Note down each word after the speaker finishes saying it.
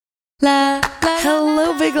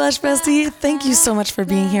Hello, Big Lush Bestie. Thank you so much for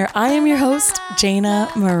being here. I am your host,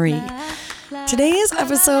 Jana Marie. Today's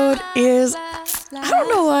episode is, I don't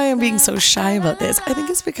know why I'm being so shy about this. I think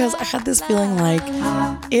it's because I had this feeling like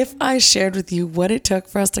if I shared with you what it took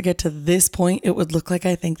for us to get to this point, it would look like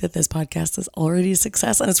I think that this podcast is already a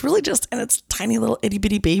success. And it's really just in its tiny little itty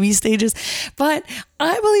bitty baby stages. But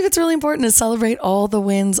I believe it's really important to celebrate all the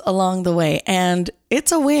wins along the way. And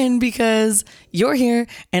it's a win because you're here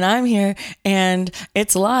and I'm here and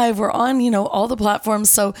it's live. We're on, all the platforms.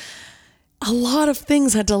 So a lot of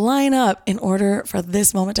things had to line up in order for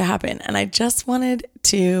this moment to happen. And I just wanted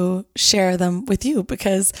to share them with you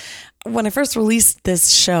because when I first released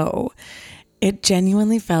this show, it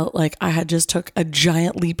genuinely felt like I had just took a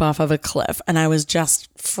giant leap off of a cliff and I was just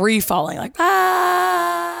free falling like,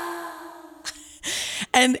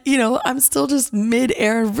 And, I'm still just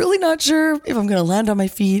mid-air, really not sure if I'm going to land on my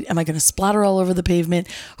feet. Am I going to splatter all over the pavement?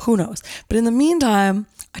 Who knows? But in the meantime,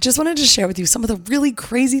 I just wanted to share with you some of the really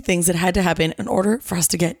crazy things that had to happen in order for us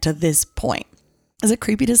to get to this point. Is it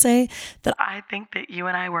creepy to say that I think that you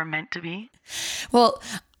and I were meant to be? Well,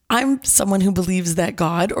 I'm someone who believes that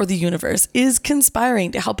God or the universe is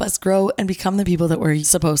conspiring to help us grow and become the people that we're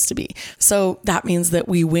supposed to be. So that means that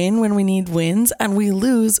we win when we need wins and we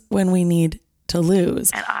lose when we need to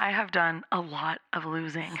lose. And I have done a lot of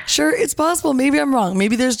losing. Sure, it's possible. Maybe I'm wrong.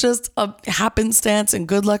 Maybe there's just a happenstance and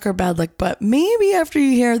good luck or bad luck. But maybe after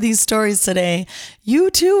you hear these stories today, you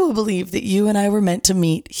too will believe that you and I were meant to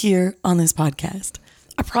meet here on this podcast.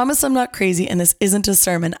 I promise I'm not crazy and this isn't a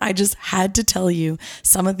sermon. I just had to tell you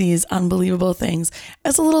some of these unbelievable things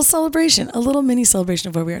as a little celebration, a little mini celebration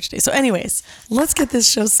of where we are today. So anyways, let's get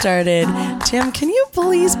this show started. Tim, can you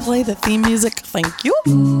please play the theme music? Thank you.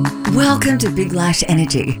 Welcome to Big Lush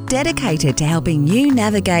Energy, dedicated to helping you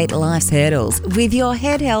navigate life's hurdles with your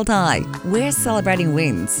head held high. We're celebrating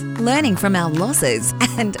wins, learning from our losses,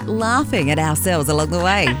 and laughing at ourselves along the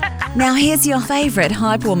way. Now here's your favorite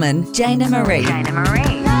hype woman, Jana Marie.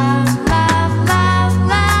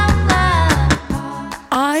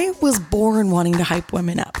 I was born wanting to hype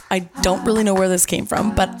women up. I don't really know where this came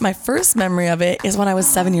from, but my first memory of it is when I was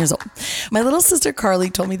 7 years old. My little sister Carly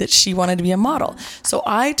told me that she wanted to be a model. So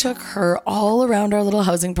I took her all around our little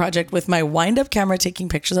housing project with my wind-up camera taking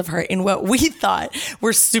pictures of her in what we thought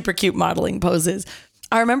were super cute modeling poses.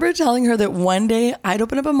 I remember telling her that one day I'd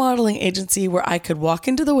open up a modeling agency where I could walk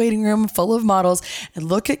into the waiting room full of models and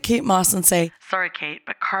look at Kate Moss and say, "Sorry, Kate,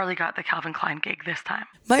 but Carly got the Calvin Klein gig this time."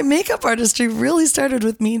 My makeup artistry really started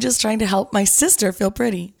with me just trying to help my sister feel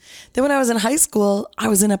pretty. Then when I was in high school, I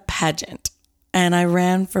was in a pageant. And I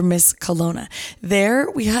ran for Miss Kelowna. There,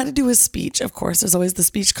 we had to do a speech. Of course, there's always the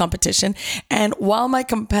speech competition. And while my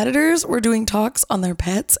competitors were doing talks on their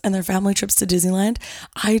pets and their family trips to Disneyland,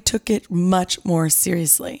 I took it much more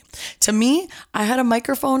seriously. To me, I had a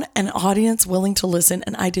microphone, an audience willing to listen,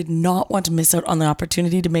 and I did not want to miss out on the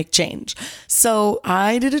opportunity to make change. So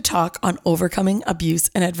I did a talk on overcoming abuse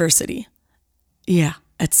and adversity. Yeah.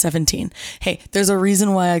 At 17. Hey, there's a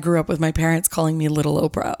reason why I grew up with my parents calling me Little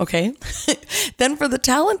Oprah, okay? Then for the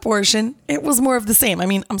talent portion, it was more of the same. I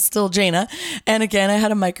mean, I'm still Jana. And again, I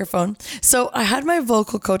had a microphone. So I had my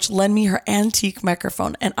vocal coach lend me her antique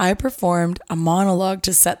microphone and I performed a monologue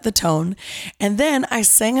to set the tone. And then I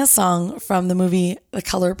sang a song from the movie The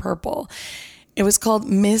Color Purple. It was called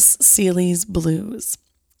Miss Seeley's Blues.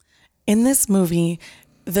 In this movie,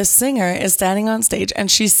 the singer is standing on stage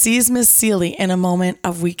and she sees Miss Seeley in a moment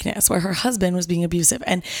of weakness where her husband was being abusive.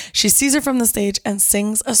 And she sees her from the stage and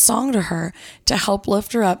sings a song to her to help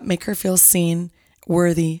lift her up, make her feel seen,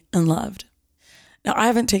 worthy, and loved. Now, I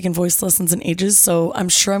haven't taken voice lessons in ages, so I'm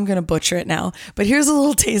sure I'm going to butcher it now. But here's a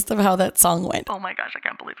little taste of how that song went. Oh my gosh, I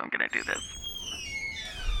can't believe I'm going to do this.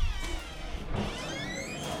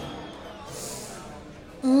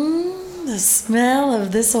 The smell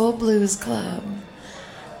of this old blues club.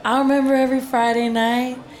 I remember every Friday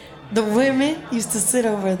night, the women used to sit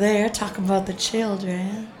over there talking about the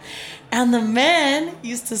children, and the men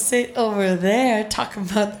used to sit over there talking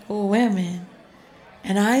about the women.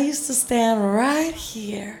 And I used to stand right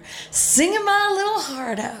here, singing my little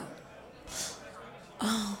heart out.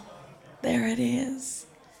 Oh, there it is.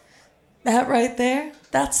 That right there,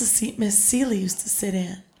 that's the seat Miss Seeley used to sit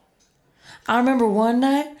in. I remember one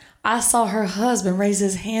night, I saw her husband raise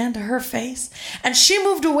his hand to her face, and she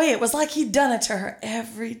moved away. It was like he'd done it to her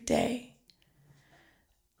every day.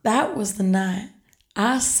 That was the night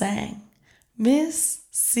I sang Miss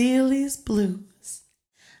Seeley's Blues.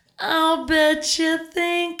 I'll bet you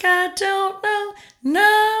think I don't know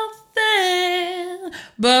nothing something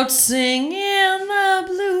about singing the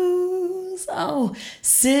blues. Oh,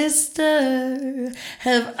 sister,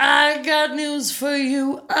 have I got news for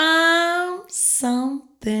you? I'm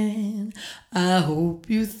something. I hope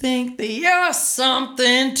you think that you're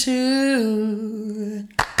something too.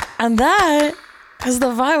 And that is the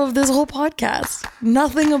vibe of this whole podcast.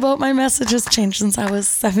 Nothing about my message has changed since I was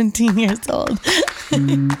 17 years old.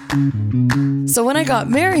 So when I got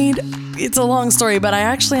married, it's a long story, but I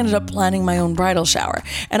actually ended up planning my own bridal shower.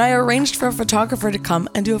 And I arranged for a photographer to come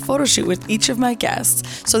and do a photo shoot with each of my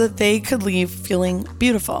guests so that they could leave feeling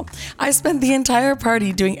beautiful. I spent the entire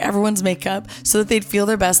party doing everyone's makeup so that they'd feel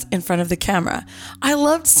their best in front of the camera. I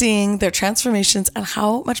loved seeing their transformations and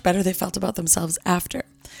how much better they felt about themselves after.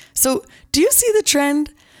 So, do you see the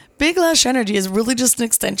trend? Big Lash Energy is really just an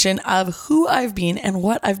extension of who I've been and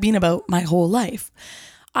what I've been about my whole life.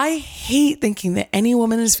 I hate thinking that any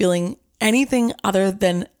woman is feeling anything other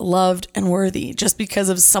than loved and worthy just because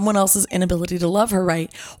of someone else's inability to love her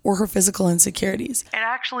right or her physical insecurities. It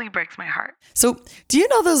actually breaks my heart. So, do you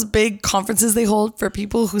know those big conferences they hold for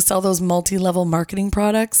people who sell those multi-level marketing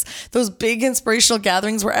products? Those big inspirational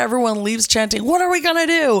gatherings where everyone leaves chanting, "What are we gonna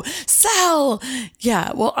do? Sell!"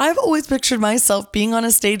 Yeah, well, I've always pictured myself being on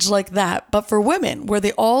a stage like that, but for women, where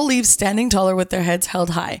they all leave standing taller with their heads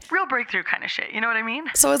held high. Real breakthrough kind of shit, you know what I mean?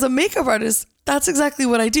 So as a makeup artist, that's exactly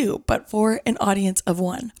what I do, but for an audience of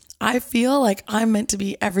one. I feel like I'm meant to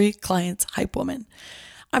be every client's hype woman.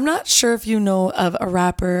 I'm not sure if you know of a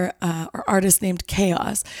rapper or artist named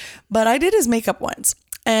Chaos, but I did his makeup once.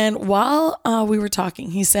 And while we were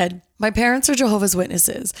talking, he said, "My parents are Jehovah's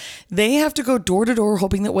Witnesses. They have to go door to door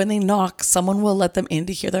hoping that when they knock, someone will let them in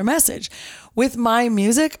to hear their message. With my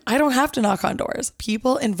music, I don't have to knock on doors.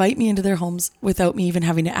 People invite me into their homes without me even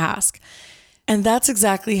having to ask." And that's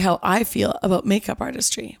exactly how I feel about makeup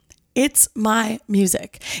artistry. It's my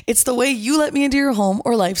music. It's the way you let me into your home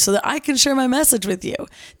or life so that I can share my message with you,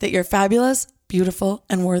 that you're fabulous, beautiful,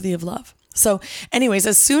 and worthy of love. So anyways,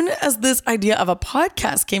 as soon as this idea of a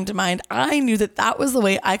podcast came to mind, I knew that that was the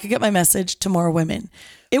way I could get my message to more women.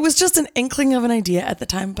 It was just an inkling of an idea at the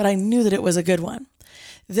time, but I knew that it was a good one.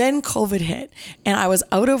 Then COVID hit and I was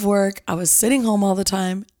out of work. I was sitting home all the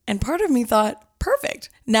time. And part of me thought, perfect.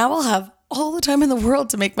 Now I'll have all the time in the world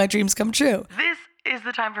to make my dreams come true. This is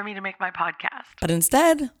the time for me to make my podcast. But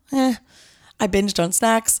instead, I binged on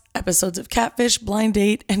snacks, episodes of Catfish, Blind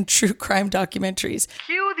Date, and true crime documentaries.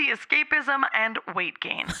 Cue the escapism and weight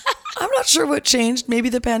gain. I'm not sure what changed. Maybe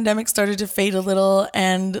the pandemic started to fade a little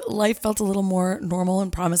and life felt a little more normal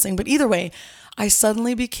and promising. But either way, I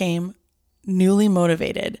suddenly became newly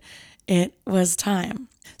motivated. It was time.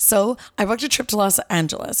 So I booked a trip to Los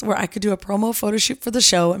Angeles where I could do a promo photo shoot for the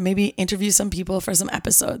show and maybe interview some people for some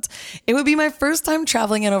episodes. It would be my first time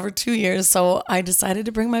traveling in over 2 years, so I decided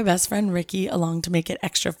to bring my best friend Ricky along to make it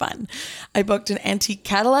extra fun. I booked an antique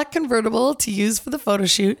Cadillac convertible to use for the photo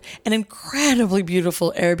shoot, an incredibly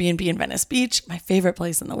beautiful Airbnb in Venice Beach, my favorite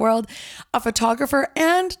place in the world, a photographer,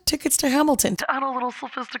 and tickets to Hamilton to add a little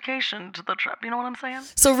sophistication to the trip. You know what I'm saying?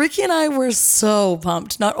 So Ricky and I were so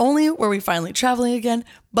pumped. Not only were we finally traveling again,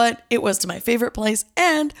 but it was to my favorite place,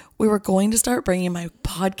 and we were going to start bringing my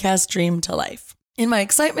podcast dream to life. In my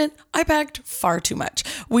excitement, I packed far too much.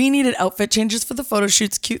 We needed outfit changes for the photo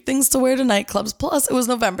shoots, cute things to wear to nightclubs, plus it was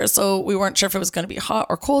November, so we weren't sure if it was going to be hot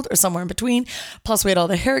or cold or somewhere in between. Plus we had all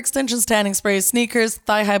the hair extensions, tanning sprays, sneakers,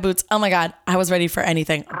 thigh-high boots. Oh my God, I was ready for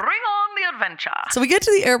anything. Bring on the adventure. So we get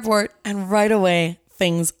to the airport, and right away,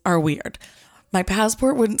 things are weird. My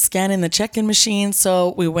passport wouldn't scan in the check-in machine,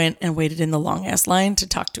 so we went and waited in the long-ass line to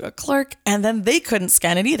talk to a clerk, and then they couldn't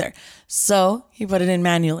scan it either. So he put it in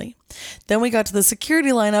manually. Then we got to the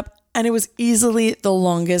security lineup, and it was easily the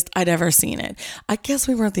longest I'd ever seen it. I guess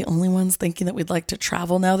we weren't the only ones thinking that we'd like to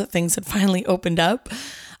travel now that things had finally opened up.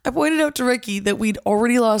 I pointed out to Ricky that we'd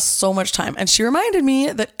already lost so much time, and she reminded me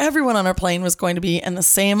that everyone on our plane was going to be in the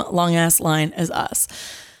same long-ass line as us.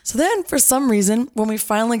 So then, for some reason, when we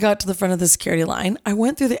finally got to the front of the security line, I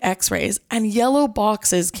went through the x-rays and yellow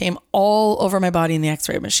boxes came all over my body in the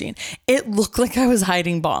x-ray machine. It looked like I was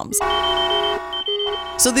hiding bombs.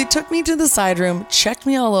 So they took me to the side room, checked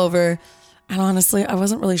me all over, and honestly, I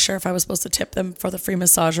wasn't really sure if I was supposed to tip them for the free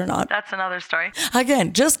massage or not. That's another story.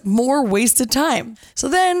 Again, just more wasted time. So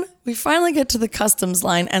then we finally get to the customs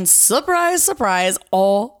line, and surprise, surprise,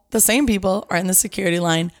 all the same people are in the security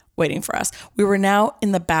line waiting for us. We were now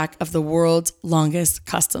in the back of the world's longest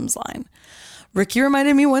customs line. Ricky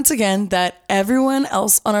reminded me once again that everyone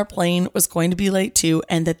else on our plane was going to be late too,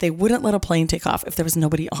 and that they wouldn't let a plane take off if there was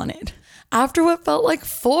nobody on it. After what felt like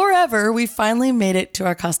forever, we finally made it to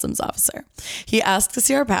our customs officer. He asked to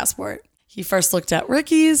see our passport. He first looked at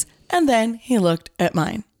Ricky's and then he looked at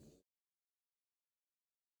mine.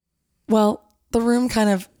 Well, the room kind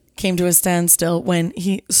of came to a standstill when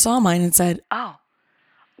he saw mine and said, "Oh,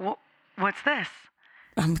 what's this?"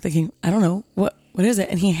 I'm thinking, I don't know, what is it?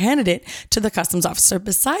 And he handed it to the customs officer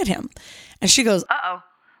beside him. And she goes, "Uh-oh,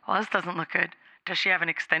 well, this doesn't look good. Does she have an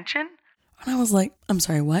extension?" And I was like, I'm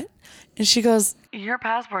sorry, what? And she goes, "Your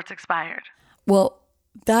passport's expired." Well,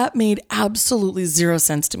 that made absolutely zero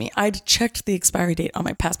sense to me. I'd checked the expiry date on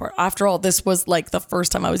my passport. After all, this was like the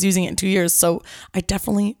first time I was using it in 2 years. So I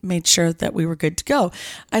definitely made sure that we were good to go.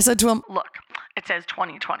 I said to him, "Look, it says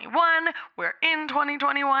 2021, we're in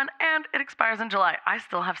 2021, and it expires in July. I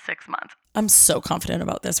still have 6 months." I'm so confident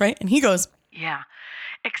about this, right? And he goes, "Yeah,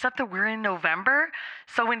 except that we're in November,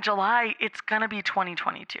 so in July, it's gonna be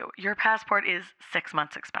 2022. Your passport is 6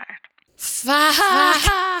 months expired."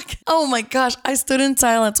 Fuck! Oh my gosh, I stood in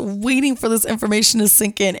silence waiting for this information to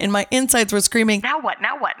sink in, and my insides were screaming, "Now what?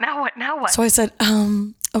 Now what? Now what? Now what?" So I said,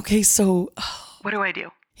 okay, so... "What do I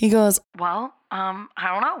do?" He goes, "Well, I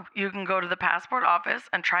don't know. You can go to the passport office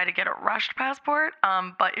and try to get a rushed passport,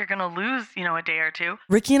 but you're gonna lose, a day or two."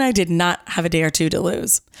 Ricky and I did not have a day or two to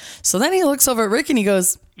lose. So then he looks over at Ricky and he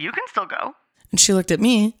goes, "You can still go." And she looked at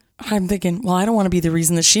me. I'm thinking, well, I don't want to be the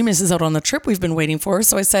reason that she misses out on the trip we've been waiting for.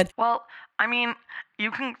 So I said, "Well, I mean,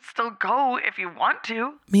 you can still go if you want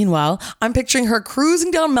to." Meanwhile, I'm picturing her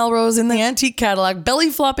cruising down Melrose in the antique Cadillac,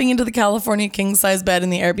 belly flopping into the California king-size bed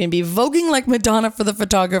in the Airbnb, voguing like Madonna for the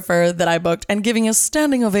photographer that I booked, and giving a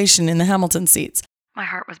standing ovation in the Hamilton seats. My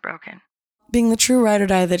heart was broken. Being the true ride or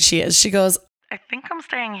die that she is, she goes, "I think I'm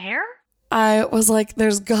staying here." I was like,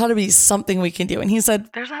 there's got to be something we can do. And he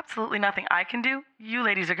said, "There's absolutely nothing I can do. You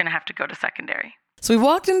ladies are going to have to go to secondary." So we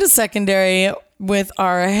walked into secondary with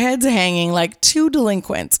our heads hanging like two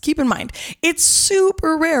delinquents. Keep in mind, it's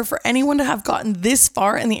super rare for anyone to have gotten this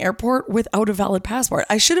far in the airport without a valid passport.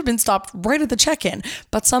 I should have been stopped right at the check-in,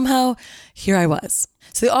 but somehow here I was.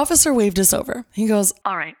 So the officer waved us over. He goes,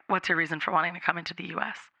 "All right, what's your reason for wanting to come into the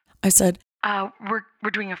U.S.? I said, We're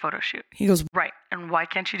doing a photo shoot." He goes, "Right, and why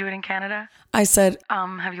can't you do it in Canada?" I said,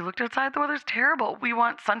 Have you looked outside? The weather's terrible. We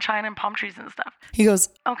want sunshine and palm trees and stuff." He goes,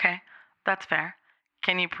 "Okay, that's fair.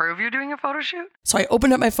 Can you prove you're doing a photo shoot?" So I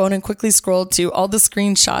opened up my phone and quickly scrolled to all the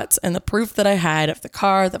screenshots and the proof that I had of the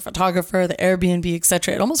car, the photographer, the Airbnb,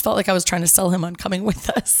 etc. It almost felt like I was trying to sell him on coming with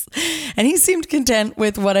us. And he seemed content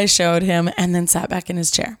with what I showed him and then sat back in his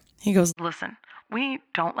chair. He goes, "Listen, we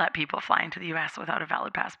don't let people fly into the U.S. without a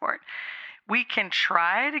valid passport. We can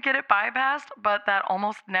try to get it bypassed, but that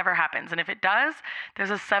almost never happens. And if it does, there's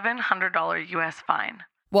a $700 U.S. fine."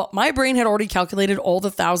 Well, my brain had already calculated all the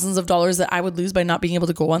thousands of dollars that I would lose by not being able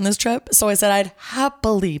to go on this trip. So I said I'd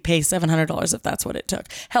happily pay $700 if that's what it took.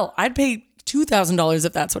 Hell, I'd pay $2,000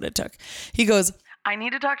 if that's what it took. He goes, "I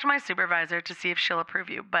need to talk to my supervisor to see if she'll approve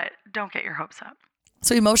you, but don't get your hopes up."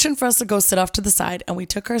 So he motioned for us to go sit off to the side, and we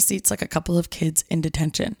took our seats like a couple of kids in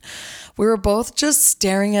detention. We were both just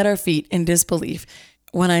staring at our feet in disbelief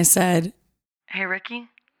when I said, "Hey, Ricky,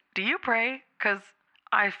 do you pray? Because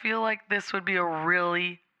I feel like this would be a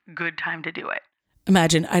really good time to do it."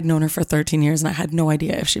 Imagine I'd known her for 13 years and I had no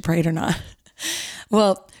idea if she prayed or not.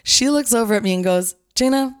 Well, she looks over at me and goes,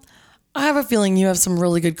 "Jana, I have a feeling you have some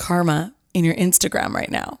really good karma in your Instagram right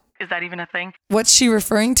now." Is that even a thing? What's she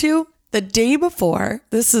referring to? The day before,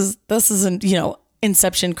 this isn't,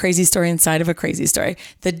 Inception crazy story inside of a crazy story.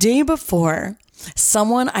 The day before,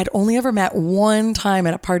 someone I'd only ever met one time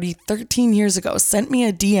at a party 13 years ago sent me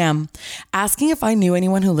a DM asking if I knew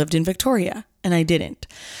anyone who lived in Victoria, and I didn't.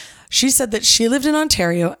 She said that she lived in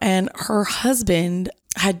Ontario and her husband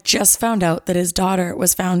had just found out that his daughter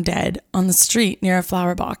was found dead on the street near a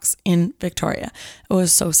flower box in Victoria. It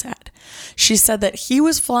was so sad. She said that he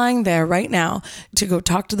was flying there right now to go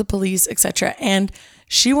talk to the police, etc. And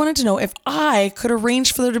she wanted to know if I could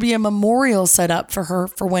arrange for there to be a memorial set up for her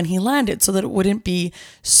for when he landed so that it wouldn't be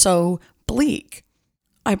so bleak.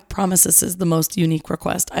 I promise this is the most unique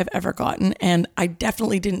request I've ever gotten, and I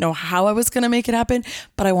definitely didn't know how I was going to make it happen,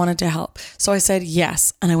 but I wanted to help. So I said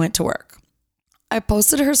yes, and I went to work. I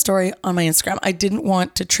posted her story on my Instagram. I didn't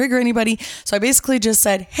want to trigger anybody, so I basically just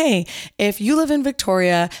said, "Hey, if you live in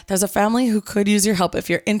Victoria, there's a family who could use your help. If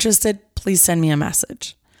you're interested, please send me a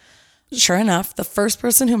message." Sure enough, the first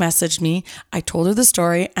person who messaged me, I told her the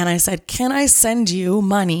story and I said, "Can I send you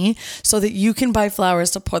money so that you can buy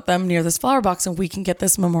flowers to put them near this flower box and we can get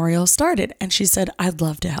this memorial started?" And she said, "I'd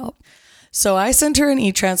love to help." So I sent her an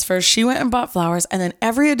e-transfer. She went and bought flowers. And then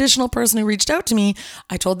every additional person who reached out to me,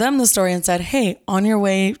 I told them the story and said, hey, on your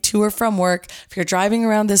way to or from work, if you're driving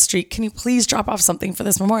around this street, can you please drop off something for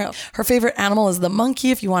this memorial? Her favorite animal is the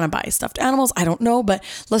monkey. If you want to buy stuffed animals, I don't know, but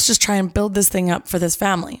let's just try and build this thing up for this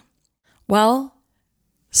family. Well,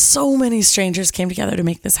 so many strangers came together to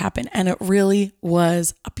make this happen. And it really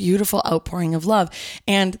was a beautiful outpouring of love.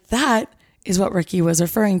 And that is what Ricky was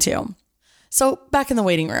referring to. So back in the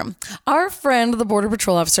waiting room, our friend, the Border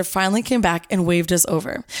Patrol officer, finally came back and waved us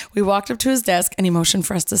over. We walked up to his desk and he motioned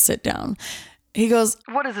for us to sit down. He goes,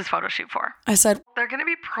 what is this photo shoot for? I said, they're going to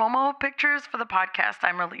be promo pictures for the podcast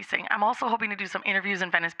I'm releasing. I'm also hoping to do some interviews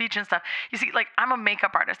in Venice Beach and stuff. You see, like, I'm a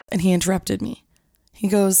makeup artist. And he interrupted me. He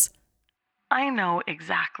goes, I know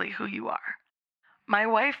exactly who you are. My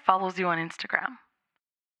wife follows you on Instagram.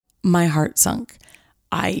 My heart sunk.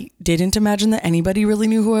 I didn't imagine that anybody really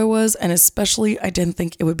knew who I was, and especially I didn't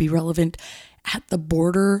think it would be relevant at the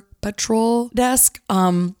Border Patrol desk.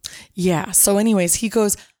 So anyways, he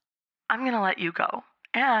goes, I'm going to let you go,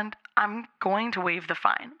 and I'm going to waive the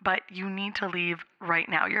fine, but you need to leave right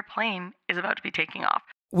now. Your plane is about to be taking off.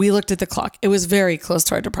 We looked at the clock. It was very close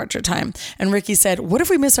to our departure time. And Ricky said, what if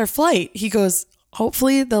we miss our flight? He goes,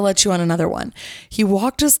 hopefully they'll let you on another one. He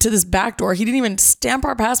walked us to this back door. He didn't even stamp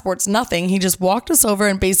our passports, nothing. He just walked us over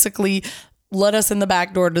and basically let us in the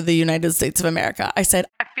back door to the United States of America. I said,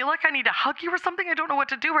 I feel like I need to hug you or something. I don't know what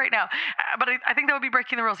to do right now. But I think that would be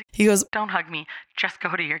breaking the rules. He goes, don't hug me. Just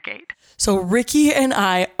go to your gate. So Ricky and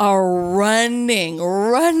I are running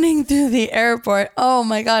through the airport. Oh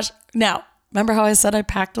my gosh. Now, remember how I said I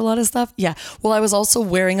packed a lot of stuff? Yeah. Well, I was also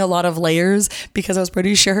wearing a lot of layers because I was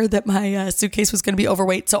pretty sure that my suitcase was going to be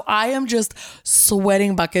overweight. So I am just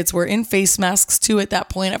sweating buckets. We're in face masks too at that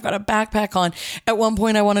point. I've got a backpack on. At one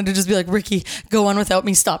point, I wanted to just be like, Ricky, go on without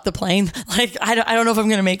me. Stop the plane. Like, I don't know if I'm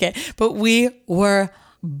going to make it. But we were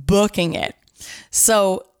booking it.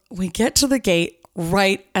 So we get to the gate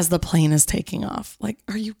right as the plane is taking off. Like,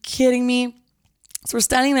 are you kidding me? So we're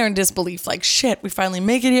standing there in disbelief, like, shit, we finally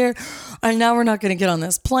make it here. And now we're not going to get on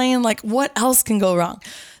this plane. Like, what else can go wrong?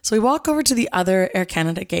 So we walk over to the other Air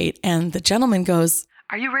Canada gate and the gentleman goes,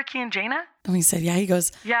 are you Ricky and Jaina? And we said, yeah. He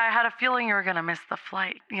goes, yeah, I had a feeling you were going to miss the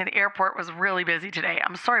flight. Yeah, the airport was really busy today.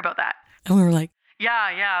 I'm sorry about that. And we were like,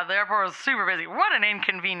 yeah, the airport was super busy. What an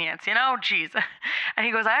inconvenience, you know? Jeez. And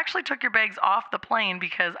he goes, I actually took your bags off the plane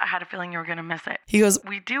because I had a feeling you were going to miss it. He goes,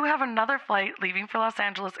 we do have another flight leaving for Los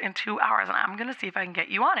Angeles in 2 hours, and I'm going to see if I can get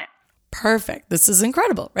you on it. Perfect. This is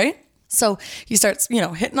incredible, right? So he starts,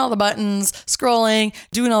 hitting all the buttons, scrolling,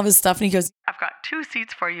 doing all of his stuff. And he goes, I've got 2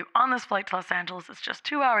 seats for you on this flight to Los Angeles. It's just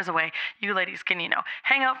 2 hours away. You ladies can,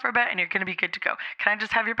 hang out for a bit and you're going to be good to go. Can I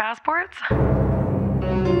just have your passports?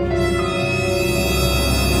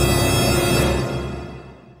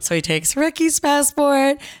 So he takes Ricky's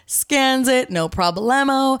passport, scans it, no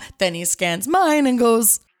problemo. Then he scans mine and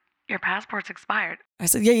goes, your passport's expired. I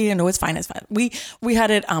said, yeah, no, it's fine. We had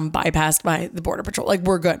it bypassed by the Border Patrol. Like,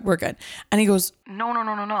 we're good. And he goes, No.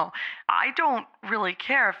 I don't really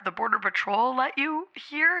care if the Border Patrol let you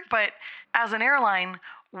here, but as an airline,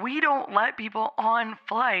 we don't let people on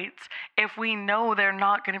flights if we know they're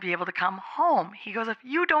not going to be able to come home. He goes, if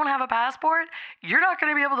you don't have a passport, you're not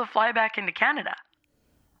going to be able to fly back into Canada.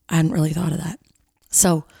 I hadn't really thought of that.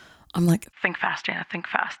 So I'm like, think fast, Jaina, think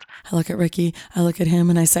fast. I look at Ricky, I look at him,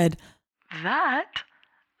 and I said, that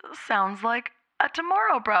sounds like a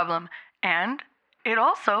tomorrow problem. And it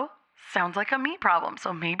also sounds like a me problem.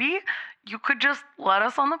 So maybe you could just let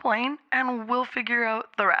us on the plane and we'll figure out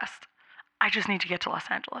the rest. I just need to get to Los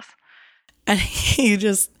Angeles. And he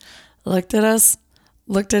just looked at us,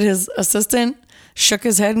 looked at his assistant, shook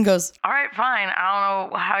his head and goes, all right, fine. I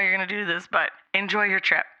don't know how you're going to do this, but enjoy your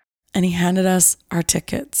trip. And he handed us our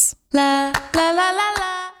tickets. La, la, la, la,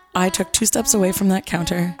 la. I took 2 steps away from that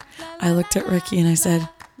counter. I looked at Ricky and I said,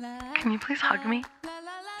 can you please hug me?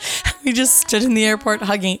 We just stood in the airport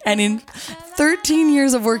hugging. And in 13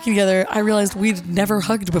 years of working together, I realized we'd never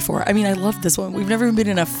hugged before. I mean, I love this one. We've never even been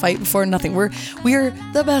in a fight before, nothing. We are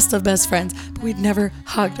the best of best friends, but we'd never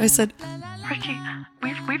hugged. I said, Ricky,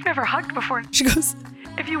 we've never hugged before. She goes,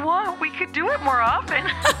 if you want, we could do it more often.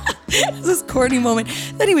 This corny moment.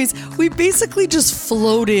 Anyways, we basically just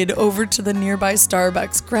floated over to the nearby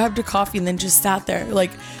Starbucks, grabbed a coffee, and then just sat there.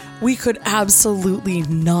 Like, we could absolutely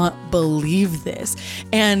not believe this.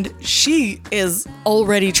 And she is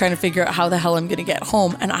already trying to figure out how the hell I'm going to get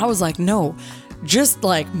home. And I was like, no, just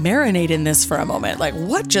like marinate in this for a moment. Like,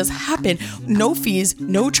 what just happened? No fees,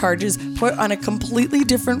 no charges, put on a completely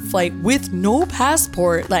different flight with no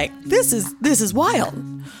passport. Like, this is wild.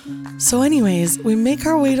 So anyways, we make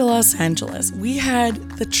our way to Los Angeles. We had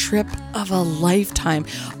the trip of a lifetime.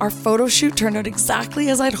 Our photo shoot turned out exactly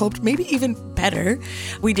as I'd hoped, maybe even better.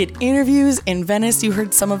 We did interviews in Venice. You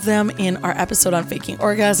heard some of them in our episode on faking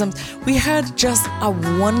orgasms. We had just a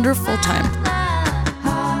wonderful time.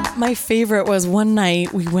 My favorite was one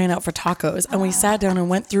night we went out for tacos and we sat down and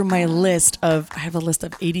went through I have a list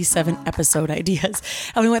of 87 episode ideas.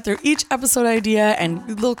 And we went through each episode idea and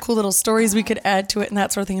little cool little stories we could add to it and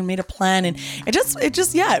that sort of thing and made a plan. And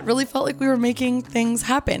it really felt like we were making things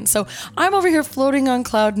happen. So I'm over here floating on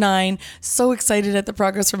cloud 9, so excited at the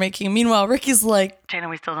progress we're making. Meanwhile, Ricky's like, Jana,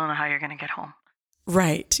 we still don't know how you're going to get home.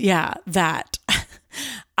 Right. Yeah, that.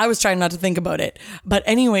 I was trying not to think about it. But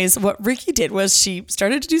anyways, what Ricky did was she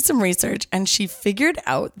started to do some research and she figured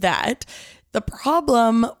out that the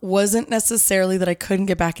problem wasn't necessarily that I couldn't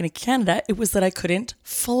get back into Canada. It was that I couldn't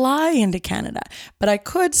fly into Canada, but I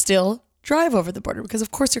could still drive over the border because of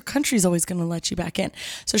course your country's always going to let you back in.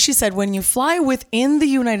 So she said, when you fly within the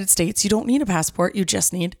United States, you don't need a passport. You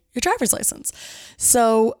just need your driver's license.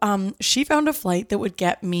 So she found a flight that would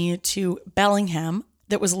get me to Bellingham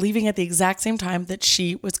that was leaving at the exact same time that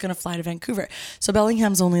she was going to fly to Vancouver. So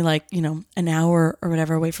Bellingham's only an hour or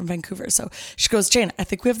whatever away from Vancouver. So she goes, Jane, I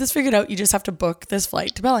think we have this figured out. You just have to book this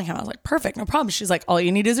flight to Bellingham. I was like, perfect, no problem. She's like, all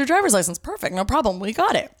you need is your driver's license. Perfect, no problem. We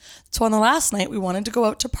got it. So on the last night, we wanted to go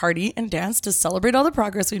out to party and dance to celebrate all the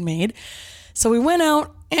progress we'd made. So we went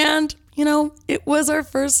out and, it was our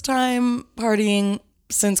first time partying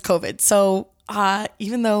since COVID. So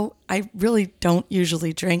even though I really don't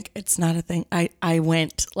usually drink, it's not a thing. I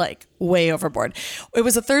went way overboard. It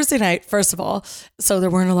was a Thursday night, first of all, so there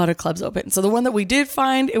weren't a lot of clubs open. So the one that we did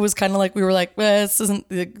find, it was kind of like we were like, well, this isn't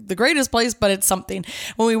the greatest place, but it's something.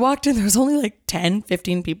 When we walked in, there was only 10,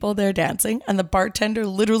 15 people there dancing. And the bartender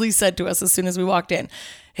literally said to us as soon as we walked in,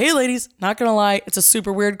 hey ladies, not gonna lie, it's a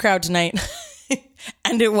super weird crowd tonight.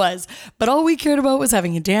 And it was. But all we cared about was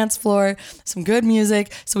having a dance floor, some good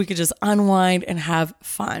music, so we could just unwind and have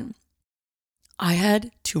fun. I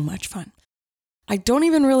had too much fun. I don't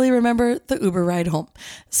even really remember the Uber ride home.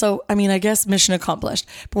 So, I guess mission accomplished.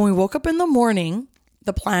 But when we woke up in the morning,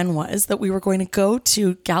 the plan was that we were going to go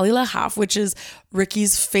to Gally La Havre, which is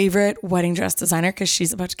Ricky's favorite wedding dress designer because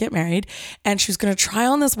she's about to get married. And she was going to try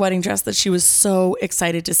on this wedding dress that she was so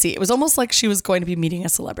excited to see. It was almost like she was going to be meeting a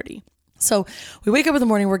celebrity. So we wake up in the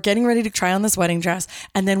morning, we're getting ready to try on this wedding dress,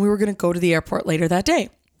 and then we were going to go to the airport later that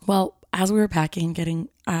day. Well, as we were packing, getting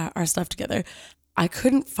our stuff together, I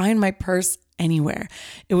couldn't find my purse anywhere.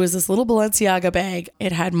 It was this little Balenciaga bag.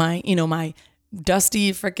 It had my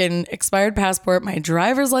dusty freaking expired passport, my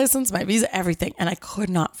driver's license, my visa, everything. And I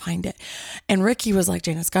could not find it. And Ricky was like,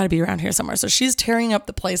 Jane, it's got to be around here somewhere. So she's tearing up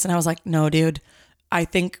the place. And I was like, no, dude, I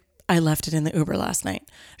think I left it in the Uber last night.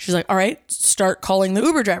 She's like, all right, start calling the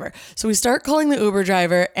Uber driver. So we start calling the Uber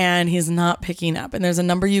driver and he's not picking up. And there's a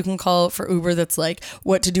number you can call for Uber that's like,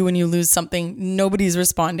 what to do when you lose something. Nobody's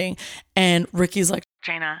responding. And Ricky's like,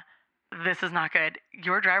 Jana, this is not good.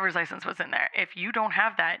 Your driver's license was in there. If you don't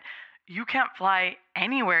have that, you can't fly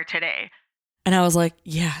anywhere today. And I was like,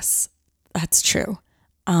 yes, that's true.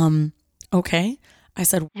 Okay. I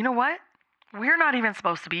said, you know what? We're not even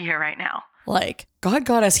supposed to be here right now. God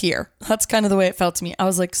got us here. That's kind of the way it felt to me. I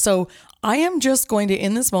was like, so I am just going to,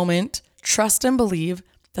 in this moment, trust and believe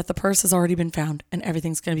that the purse has already been found and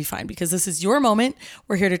everything's going to be fine because this is your moment.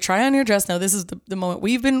 We're here to try on your dress. Now, this is the moment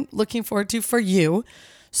we've been looking forward to for you.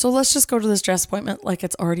 So let's just go to this dress appointment like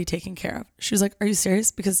it's already taken care of. She was like, are you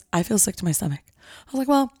serious? Because I feel sick to my stomach. I was like,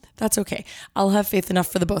 well, that's okay. I'll have faith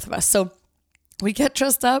enough for the both of us. So we get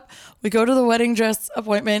dressed up. We go to the wedding dress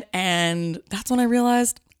appointment. And that's when I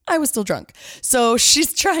realized I was still drunk. So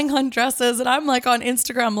she's trying on dresses and I'm on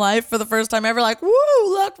Instagram Live for the first time ever, woo,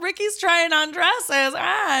 look, Ricky's trying on dresses.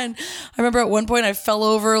 And I remember at one point I fell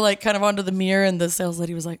over kind of onto the mirror and the sales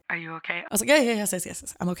lady was like, are you okay? I was like,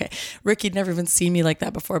 yes, I'm okay. Ricky'd never even seen me like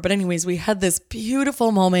that before. But anyways, we had this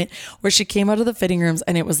beautiful moment where she came out of the fitting rooms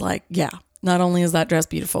and it was like, yeah, not only is that dress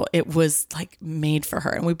beautiful, it was made for her.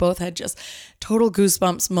 And we both had just total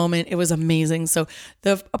goosebumps moment. It was amazing. So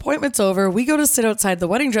the appointment's over. We go to sit outside the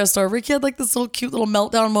wedding dress store. Ricky had this little cute little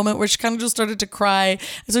meltdown moment where she kind of just started to cry.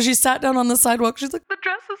 And so she sat down on the sidewalk. She's like, the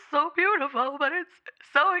dress is so beautiful, but it's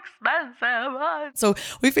so expensive. So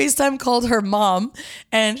we FaceTime called her mom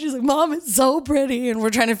and she's like, Mom, it's so pretty. And we're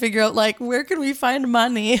trying to figure out where can we find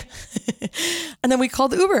money? And then we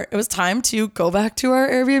called the Uber. It was time to go back to our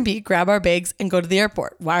Airbnb, grab our bags and go to the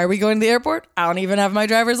airport. Why are we going to the airport? I don't even have my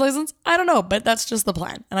driver's license. I don't know, but that's just the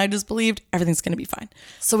plan. And I just believed everything's going to be fine.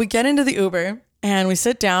 So we get into the Uber And we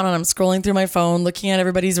sit down and I'm scrolling through my phone, looking at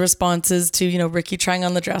everybody's responses to, Ricky trying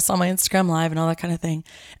on the dress on my Instagram live and all that kind of thing.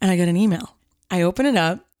 And I get an email. I open it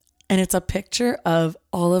up and it's a picture of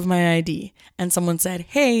all of my ID. And someone said,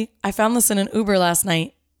 "Hey, I found this in an Uber last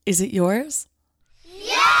night. Is it yours?"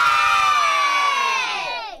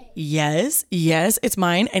 Yes, it's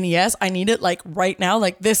mine. And yes, I need it like right now,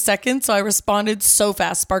 like this second. So I responded so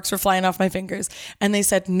fast. Sparks were flying off my fingers. And they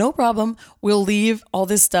said, "No problem. We'll leave all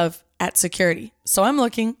this stuff at security." So I'm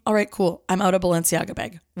looking, all right, cool. I'm out a Balenciaga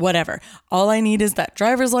bag, whatever. All I need is that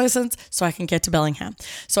driver's license so I can get to Bellingham.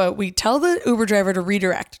 So we tell the Uber driver to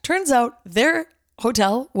redirect. Turns out their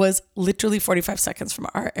hotel was literally 45 seconds from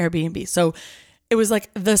our Airbnb. So it was like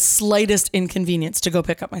the slightest inconvenience to go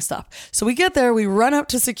pick up my stuff. So we get there, we run up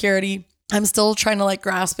to security. I'm still trying to like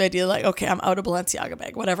grasp the idea, like, okay, I'm out of Balenciaga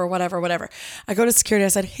bag, whatever. I go to security. I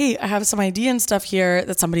said, "Hey, I have some ID and stuff here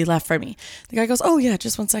that somebody left for me." The guy goes, "Oh yeah,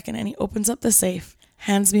 just one second." And he opens up the safe,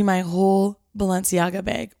 hands me my whole Balenciaga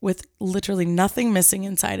bag with literally nothing missing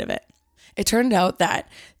inside of it. It turned out that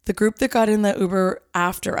the group that got in the Uber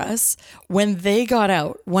after us, when they got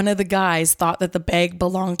out, one of the guys thought that the bag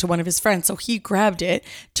belonged to one of his friends. So he grabbed it,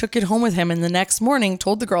 took it home with him, and the next morning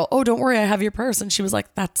told the girl, "Oh, don't worry, I have your purse." And she was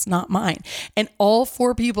like, "That's not mine." And all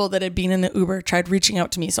 4 people that had been in the Uber tried reaching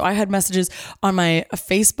out to me. So I had messages on my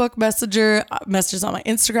Facebook Messenger, messages on my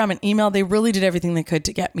Instagram and email. They really did everything they could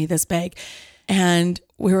to get me this bag. And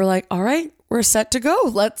we were like, all right, we're set to go.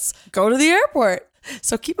 Let's go to the airport.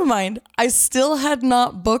 So keep in mind, I still had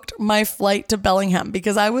not booked my flight to Bellingham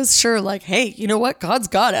because I was sure like, hey, you know what? God's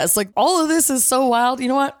got us. Like all of this is so wild. You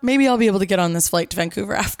know what? Maybe I'll be able to get on this flight to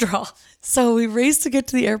Vancouver after all. So we race to get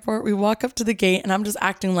to the airport. We walk up to the gate and I'm just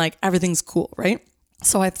acting like everything's cool, right?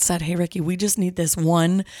 So I said, "Hey, Ricky, we just need this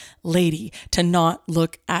one lady to not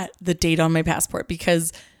look at the date on my passport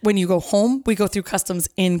because when you go home, we go through customs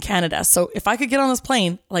in Canada. So if I could get on this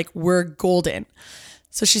plane, like we're golden."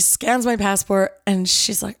 So she scans my passport and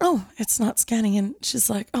she's like, "Oh, it's not scanning." And she's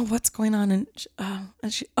like, "Oh, what's going on?" And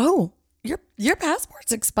she, "Oh, your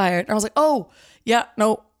passport's expired." And I was like, "Oh, yeah,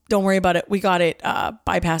 no, don't worry about it. We got it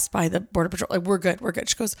bypassed by the Border Patrol. Like, we're good.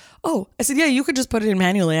 She goes, "Oh," I said, "Yeah, you could just put it in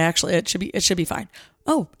manually. Actually, it should be fine."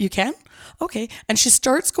 "Oh, you can? Okay." And she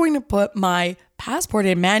starts going to put my passport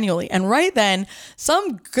in manually. And right then,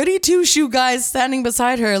 some goody two-shoe guy standing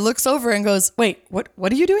beside her looks over and goes, "Wait, what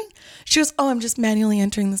are you doing?" She goes, "Oh, I'm just manually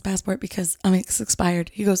entering this passport because it's expired."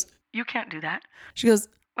 He goes, "You can't do that." She goes,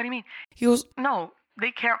 "What do you mean?" He goes, "No, they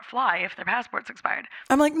can't fly if their passport's expired."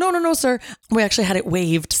 I'm like, no, sir. We actually had it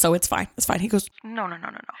waived, so it's fine. It's fine. He goes, No.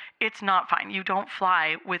 It's not fine. You don't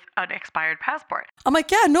fly with an expired passport. I'm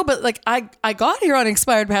like, "Yeah, no, but like I got here on an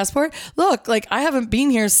expired passport. Look, like I haven't been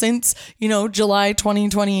here since, July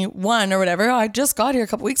 2021 or whatever. I just got here a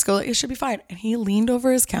couple weeks ago. Like, it should be fine." And he leaned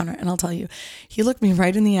over his counter and I'll tell you, he looked me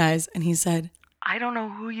right in the eyes and he said, "I don't know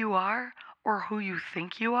who you are or who you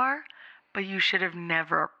think you are, but you should have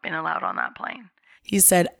never been allowed on that plane." He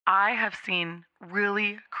said, "I have seen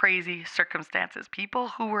really crazy circumstances, people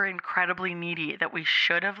who were incredibly needy that we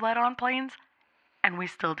should have let on planes, and we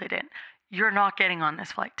still didn't. You're not getting on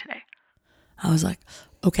this flight today." I was like,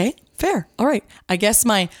 "Okay, fair. All right." I guess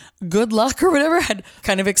my good luck or whatever had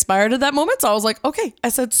kind of expired at that moment. So I was like, "Okay." I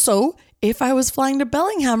said, "So if I was flying to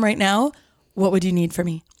Bellingham right now, what would you need for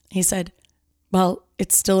me?" He said, "Well,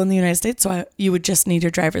 it's still in the United States, so you would just need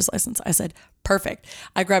your driver's license." I said, "Perfect."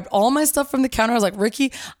 I grabbed all my stuff from the counter. I was like,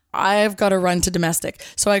 "Ricky, I've got to run to domestic."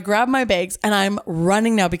 So I grabbed my bags and I'm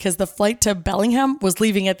running now because the flight to Bellingham was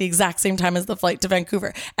leaving at the exact same time as the flight to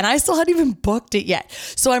Vancouver. And I still hadn't even booked it yet.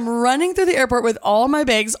 So I'm running through the airport with all my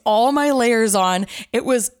bags, all my layers on. It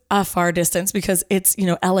was a far distance because it's,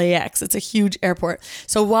 LAX. It's a huge airport.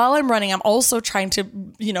 So while I'm running, I'm also trying to,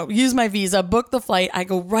 use my visa, book the flight. I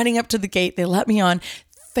go running up to the gate. They let me on.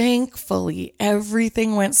 Thankfully,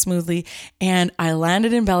 everything went smoothly and I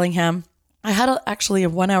landed in Bellingham. I had actually a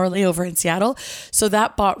 1-hour layover in Seattle. So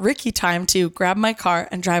that bought Ricky time to grab my car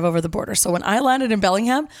and drive over the border. So when I landed in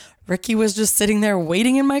Bellingham, Ricky was just sitting there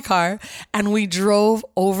waiting in my car and we drove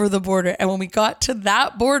over the border. And when we got to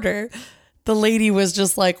that border, the lady was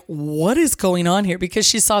just like, "What is going on here?" Because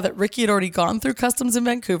she saw that Ricky had already gone through customs in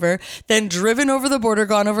Vancouver, then driven over the border,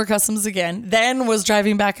 gone over customs again, then was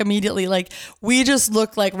driving back immediately. Like we just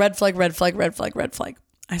looked like red flag, red flag, red flag, red flag.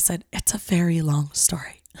 I said, "It's a very long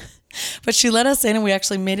story." But she let us in and we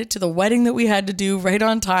actually made it to the wedding that we had to do right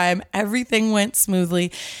on time. Everything went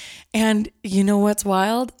smoothly. And you know what's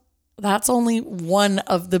wild? That's only one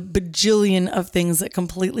of the bajillion of things that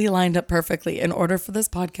completely lined up perfectly in order for this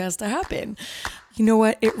podcast to happen. You know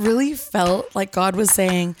what? It really felt like God was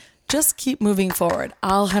saying, just keep moving forward.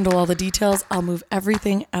 I'll handle all the details. I'll move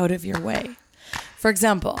everything out of your way. For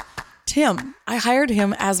example, Tim, I hired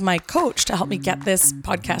him as my coach to help me get this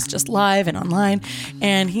podcast just live and online.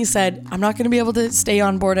 And he said, I'm not going to be able to stay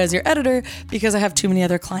on board as your editor because I have too many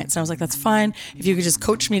other clients. And I was like, that's fine. If you could just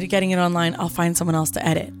coach me to getting it online, I'll find someone else to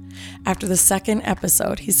edit. After the second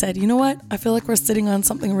episode, he said, you know what? I feel like we're sitting on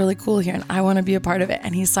something really cool here and I want to be a part of it.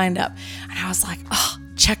 And he signed up. And I was like, oh,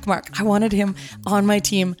 check mark. I wanted him on my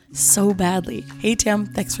team so badly. Hey, Tim,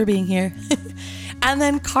 thanks for being here. And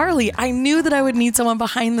then Carly, I knew that I would need someone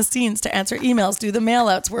behind the scenes to answer emails, do the mail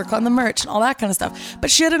outs, work on the merch and all that kind of stuff.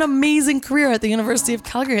 But she had an amazing career at the University of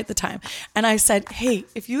Calgary at the time. And I said, hey,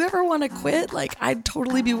 if you ever want to quit, like I'd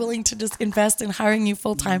totally be willing to just invest in hiring you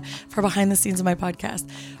full time for behind the scenes of my podcast.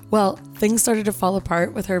 Well, things started to fall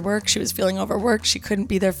apart with her work. She was feeling overworked. She couldn't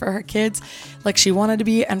be there for her kids like she wanted to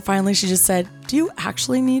be. And finally, she just said, do you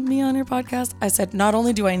actually need me on your podcast? I said, not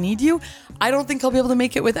only do I need you, I don't think I'll be able to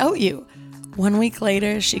make it without you. 1 week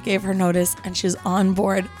later, she gave her notice and she's on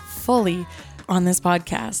board fully on this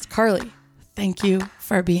podcast. Carly, thank you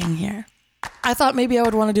for being here. I thought maybe I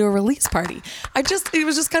would want to do a release party. It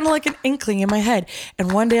was just kind of like an inkling in my head.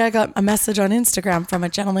 And one day I got a message on Instagram from a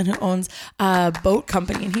gentleman who owns a boat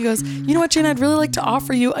company. And he goes, you know what, Jane, I'd really like to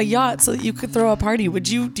offer you a yacht so that you could throw a party.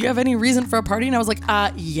 Do you have any reason for a party? And I was like,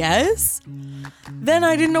 yes. Then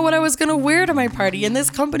I didn't know what I was going to wear to my party. And this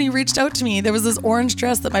company reached out to me. There was this orange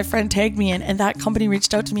dress that my friend tagged me in. And that company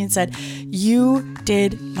reached out to me and said, you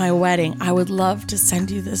did my wedding. I would love to send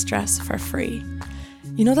you this dress for free.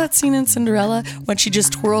 You know that scene in Cinderella when she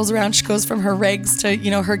just twirls around? She goes from her rags to,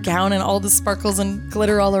 her gown and all the sparkles and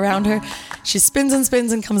glitter all around her. She spins and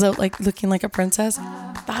spins and comes out like looking like a princess.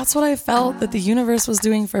 That's what I felt that the universe was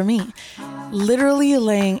doing for me. Literally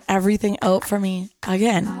laying everything out for me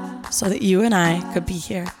again so that you and I could be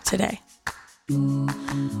here today.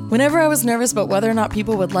 Whenever I was nervous about whether or not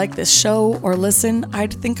people would like this show or listen,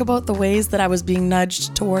 I'd think about the ways that I was being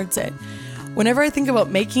nudged towards it. Whenever I think about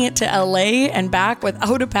making it to LA and back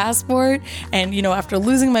without a passport and, after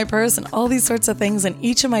losing my purse and all these sorts of things and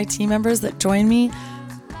each of my team members that joined me,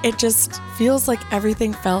 it just feels like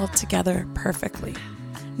everything fell together perfectly.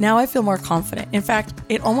 Now I feel more confident. In fact,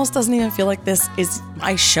 it almost doesn't even feel like this is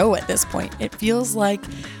my show at this point. It feels like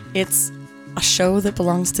it's a show that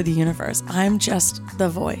belongs to the universe. I'm just the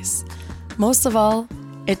voice. Most of all,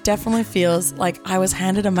 it definitely feels like I was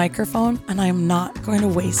handed a microphone and I am not going to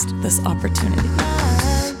waste this opportunity.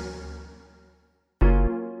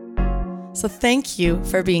 So thank you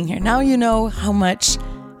for being here. Now you know how much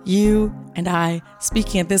you and I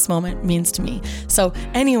speaking at this moment means to me. So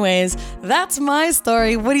anyways, that's my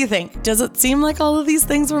story. What do you think? Does it seem like all of these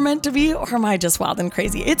things were meant to be, or am I just wild and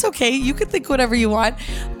crazy? It's okay. You can think whatever you want.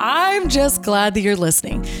 I'm just glad that you're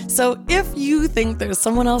listening. So if you think there's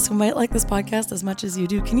someone else who might like this podcast as much as you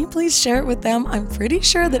do, can you please share it with them? I'm pretty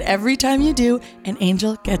sure that every time you do, an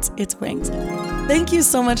angel gets its wings. Thank you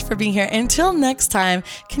so much for being here. Until next time,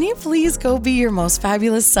 can you please go be your most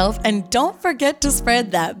fabulous self, and don't forget to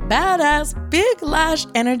spread that badass big lash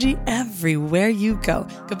energy everywhere you go.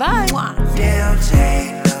 Goodbye. Damn,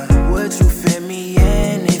 Jane, would you fit me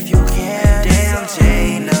in if you can? Damn,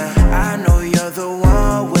 Jane, I know you're the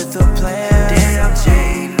one with the plan. Damn,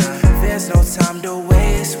 Jane, there's no time to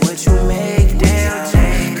waste. Would you make? Damn,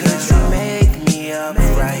 Jane, could you make me up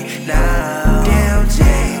right now? Damn,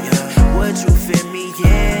 Jane, would you fit me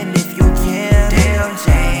in if you can? Damn,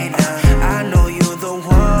 Jane, I know you're the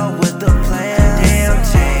one with the plan. Damn,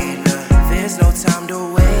 Jane, there's no time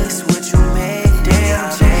to waste. Would you make?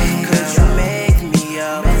 Damn, Jane, could you make me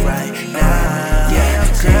up right now?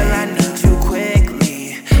 Yeah, girl, I need you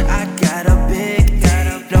quickly. I got a big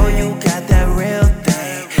thing. Know you got that real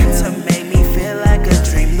thing to make me feel like a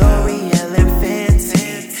dream. L'Oreal and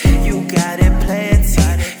Fenty, you got it plenty.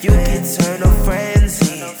 You can turn a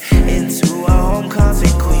frenzy into a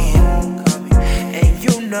homecoming queen, and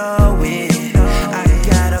you know it. I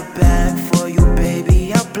got a bag for you,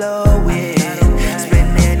 baby. I'll blow it.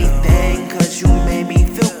 Spend anything, cause you made me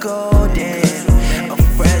feel golden. A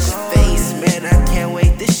fresh face, man, I can't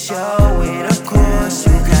wait to show it. Of course,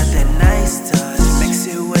 you got that nice touch. Mix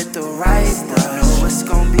it with the right brush. Know it's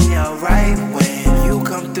gonna be alright when you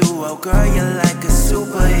come through. Oh, girl, you're like a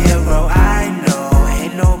superhero. I know,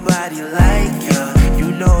 ain't nobody like you.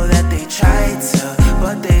 You know that they try to,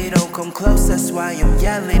 but they don't come close. That's why I'm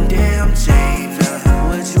yelling, damn, Jane.